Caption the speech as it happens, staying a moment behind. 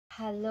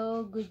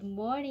Hello, good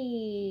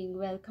morning!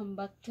 Welcome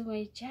back to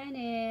my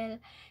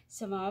channel!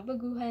 Sa mga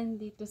baguhan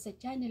dito sa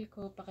channel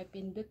ko,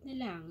 pakipindot na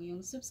lang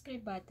yung subscribe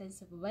button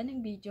sa baba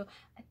ng video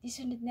at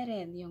isunod na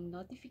rin yung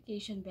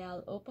notification bell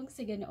upang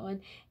sa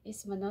ganoon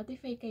is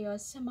ma-notify kayo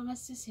sa mga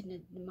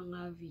susunod na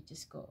mga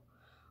videos ko.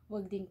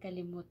 Huwag din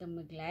kalimutan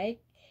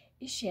mag-like,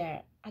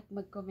 i-share at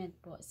mag-comment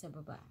po sa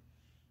baba.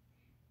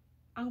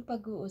 Ang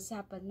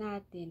pag-uusapan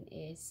natin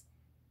is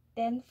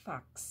 10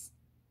 facts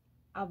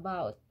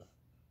about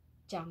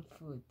junk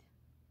food.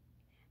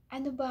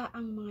 Ano ba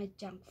ang mga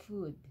junk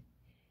food?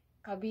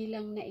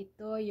 Kabilang na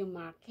ito yung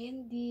mga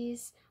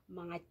candies,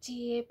 mga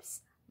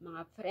chips,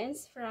 mga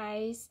french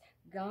fries,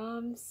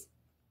 gums,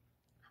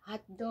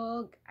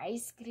 hotdog,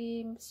 ice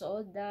cream,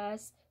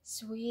 sodas,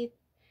 sweet,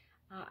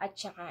 at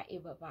saka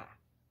iba pa.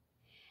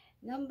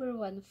 Number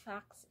 1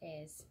 facts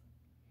is,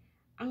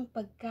 ang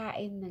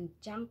pagkain ng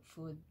junk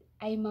food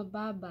ay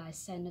mababa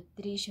sa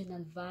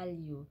nutritional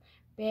value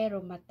pero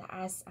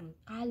mataas ang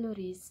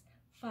calories,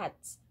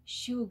 fats,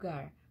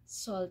 sugar,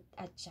 salt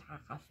at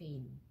saka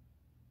caffeine.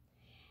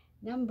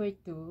 Number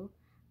 2,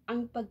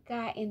 ang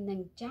pagkain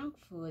ng junk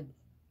food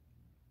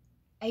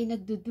ay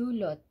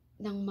nagdudulot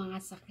ng mga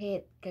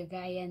sakit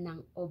kagaya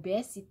ng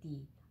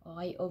obesity o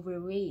ay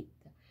overweight,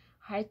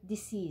 heart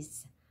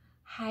disease,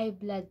 high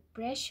blood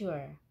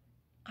pressure,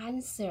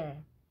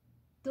 cancer,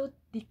 tooth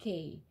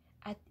decay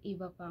at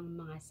iba pang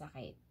mga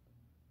sakit.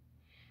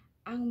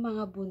 Ang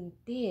mga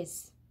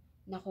buntis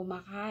na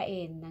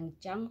kumakain ng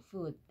junk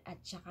food at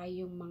saka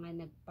yung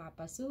mga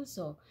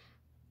nagpapasuso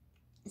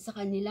sa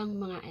kanilang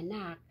mga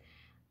anak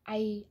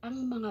ay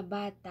ang mga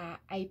bata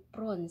ay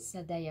prone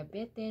sa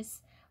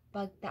diabetes,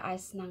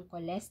 pagtaas ng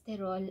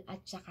cholesterol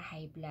at saka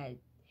high blood.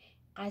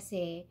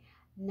 Kasi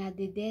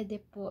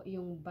nadidede po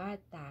yung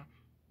bata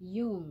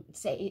yung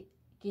sa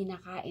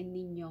kinakain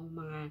ninyong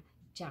mga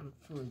junk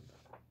food.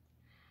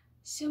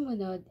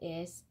 Sumunod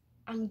is,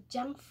 ang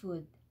junk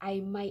food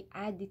ay may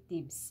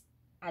additives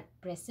at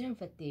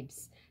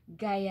preservatives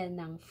gaya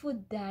ng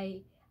food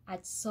dye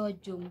at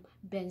sodium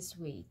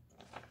benzoate.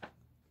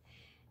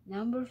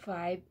 Number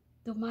 5,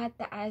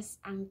 tumataas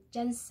ang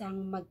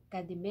tsansang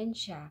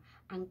magkademensya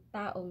ang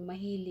taong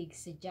mahilig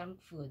sa junk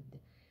food,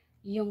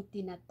 yung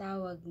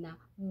tinatawag na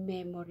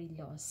memory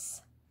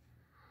loss.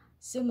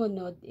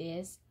 Sumunod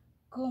is,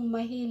 kung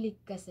mahilig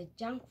ka sa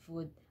junk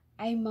food,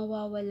 ay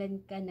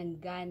mawawalan ka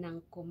ng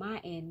ganang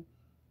kumain,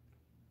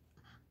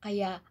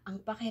 kaya ang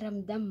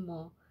pakiramdam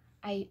mo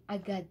ay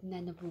agad na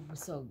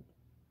nabubusog.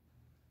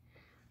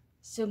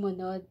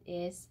 Sumunod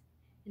is,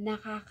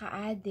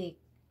 nakaka-addict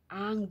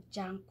ang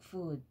junk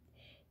food,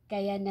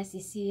 kaya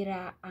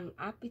nasisira ang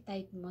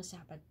appetite mo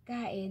sa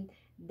pagkain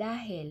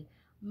dahil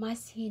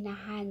mas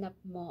hinahanap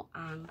mo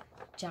ang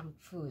junk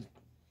food.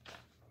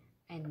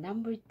 And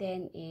number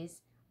 10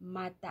 is,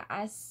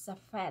 mataas sa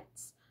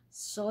fats,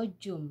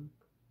 sodium,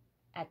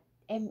 at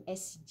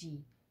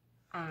MSG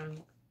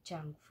ang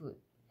junk food.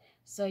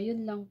 So,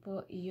 yun lang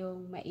po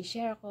yung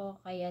mai-share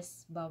ko, kaya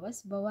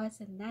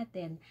bawas-bawasan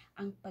natin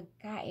ang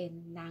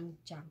pagkain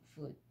ng junk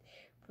food.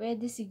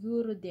 Pwede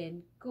siguro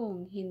din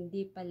kung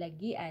hindi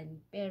palagian,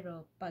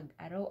 pero pag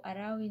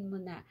araw-arawin mo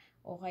na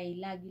o kay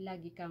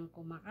lagi-lagi kang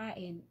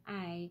kumakain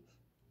ay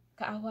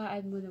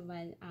kaawaan mo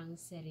naman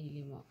ang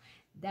sarili mo.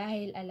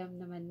 Dahil alam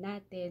naman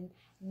natin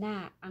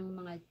na ang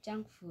mga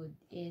junk food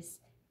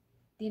is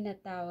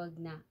tinatawag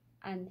na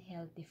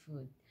unhealthy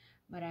food.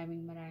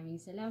 Maraming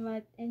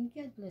salamat and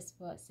God bless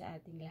po sa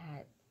ating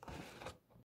lahat.